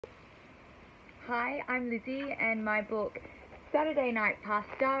Hi, I'm Lizzie, and my book Saturday Night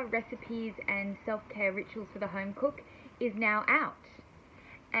Pasta, Recipes and Self-Care Rituals for the Home Cook is now out.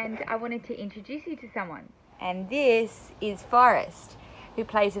 And I wanted to introduce you to someone. And this is Forrest, who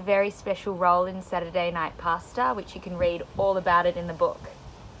plays a very special role in Saturday Night Pasta, which you can read all about it in the book.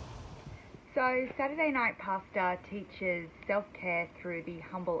 So Saturday Night Pasta teaches self-care through the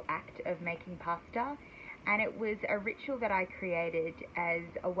humble act of making pasta, and it was a ritual that I created as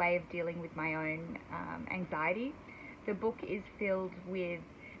a way of dealing with my own anxiety. The book is filled with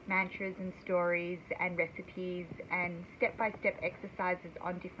mantras and stories and recipes and step-by-step exercises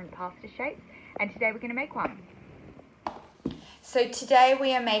on different pasta shapes, and today we're going to make one. So today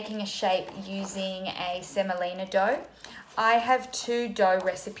we are making a shape using a semolina dough. I have two dough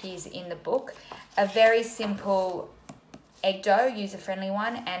recipes in the book, a very simple egg dough, user-friendly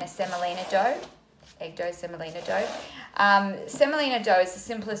one, and a semolina dough, egg dough, semolina dough. Semolina dough is the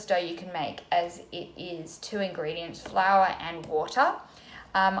simplest dough you can make, as it is 2 ingredients, flour and water.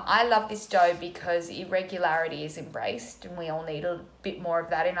 I love this dough because irregularity is embraced, and we all need a bit more of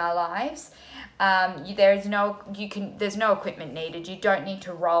that in our lives. There's no equipment needed. You don't need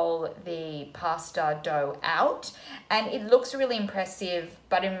to roll the pasta dough out, and it looks really impressive,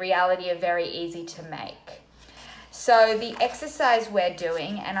 but in reality are very easy to make. So the exercise we're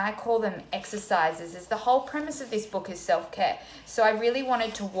doing, and I call them exercises, is the whole premise of this book is self-care. So I really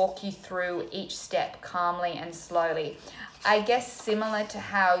wanted to walk you through each step calmly and slowly. I guess similar to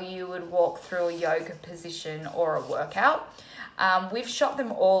how you would walk through a yoga position or a workout. We've shot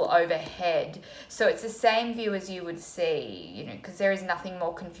them all overhead, so it's the same view as you would see, because there is nothing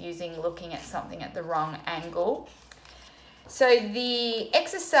more confusing looking at something at the wrong angle. So the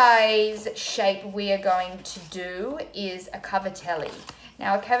exercise shape we are going to do is a Cavatelli.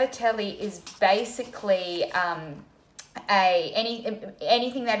 Now a Cavatelli is basically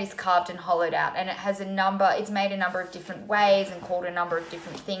anything that is carved and hollowed out, and it's made a number of different ways and called a number of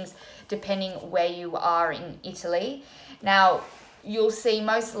different things depending where you are in Italy. Now you'll see,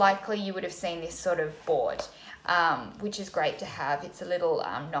 most likely you would have seen this sort of board, which is great to have. It's a little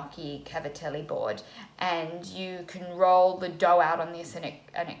gnocchi Cavatelli board, and you can roll the dough out on this, and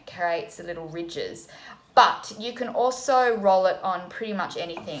it creates the little ridges. But you can also roll it on pretty much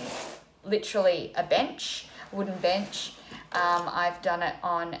anything, literally a bench, wooden bench. I've done it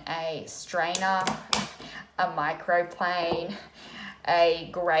on a strainer, a microplane, a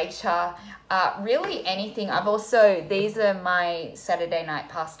grater, really anything. These are my Saturday night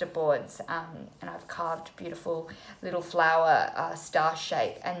pasta boards, and I've carved beautiful little flower star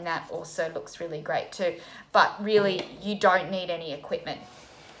shape, and that also looks really great too. But really, you don't need any equipment.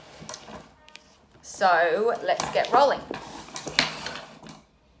 So let's get rolling.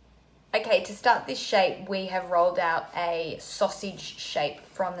 Okay, to start this shape, we have rolled out a sausage shape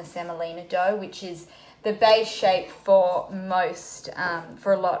from the semolina dough, which is the base shape for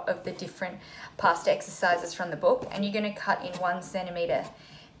for a lot of the different pasta exercises from the book. And you're going to cut in 1 centimeter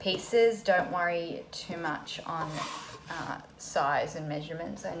pieces. Don't worry too much on size and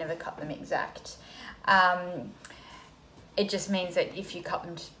measurements. I never cut them exact. It just means that if you cut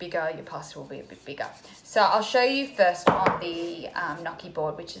them bigger, your pasta will be a bit bigger. So I'll show you first on the gnocchi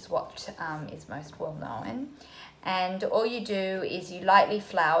board, which is what is most well known. And all you do is you lightly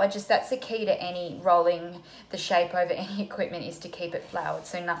flour. That's the key to any rolling the shape over any equipment, is to keep it floured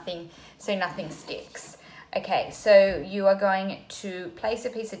so nothing sticks. Okay, so you are going to place a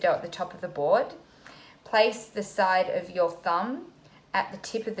piece of dough at the top of the board. Place the side of your thumb at the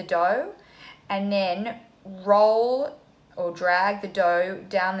tip of the dough, and then roll or drag the dough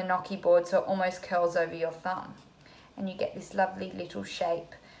down the gnocchi board so it almost curls over your thumb. And you get this lovely little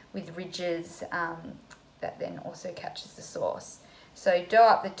shape with ridges that then also catches the sauce. So dough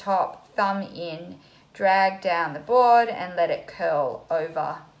up the top, thumb in, drag down the board and let it curl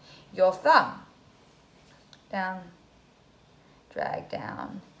over your thumb. Down, drag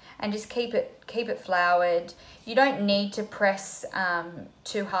down, and just keep it floured. You don't need to press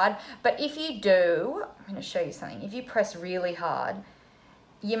too hard, but if you do, I'm going to show you something. If you press really hard,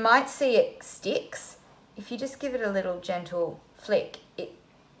 you might see it sticks. If you just give it a little gentle flick,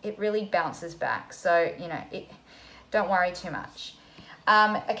 it really bounces back. So, don't worry too much.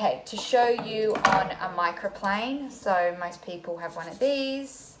 Okay, to show you on a microplane, so most people have one of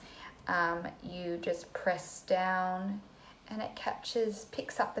these. You just press down and it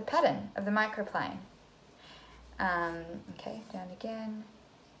picks up the pattern of the microplane. Okay, down again.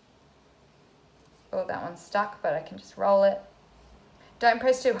 Oh, that one's stuck, but I can just roll it. Don't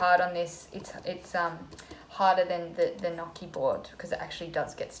press too hard on this. It's harder than the gnocchi board because it actually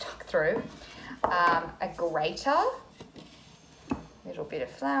does get stuck through. A grater, little bit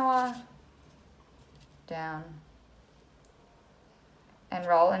of flour, down and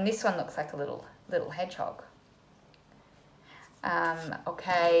roll. And this one looks like a little hedgehog.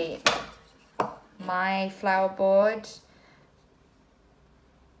 Okay, my flower board,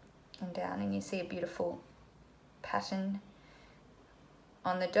 and down, and you see a beautiful pattern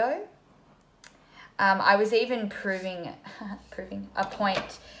on the dough. I was even proving a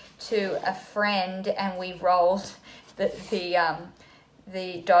point to a friend, and we rolled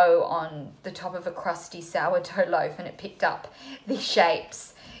the dough on the top of a crusty sourdough loaf, and it picked up the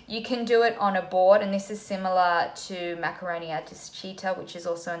shapes. You can do it on a board, and this is similar to macaroni arrosticcia, which is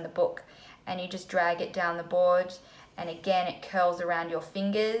also in the book, and you just drag it down the board, and again it curls around your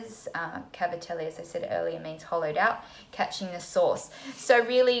fingers. Cavatelli, as I said earlier, means hollowed out, catching the sauce. So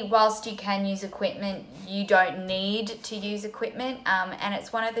really, whilst you can use equipment, you don't need to use equipment, and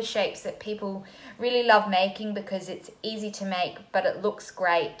it's one of the shapes that people really love making because it's easy to make, but it looks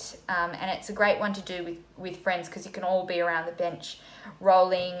great, and it's a great one to do with friends because you can all be around the bench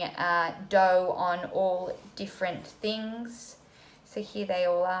rolling dough on all different things. So here they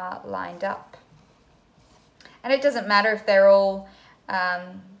all are lined up. And it doesn't matter if they're all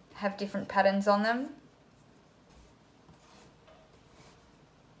have different patterns on them.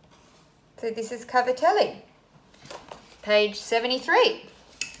 So this is Cavatelli, page 73.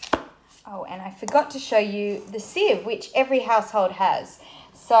 Oh, and I forgot to show you the sieve, which every household has.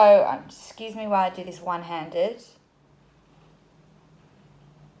 So, excuse me while I do this one-handed.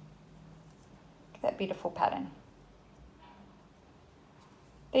 That beautiful pattern.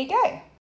 There you go.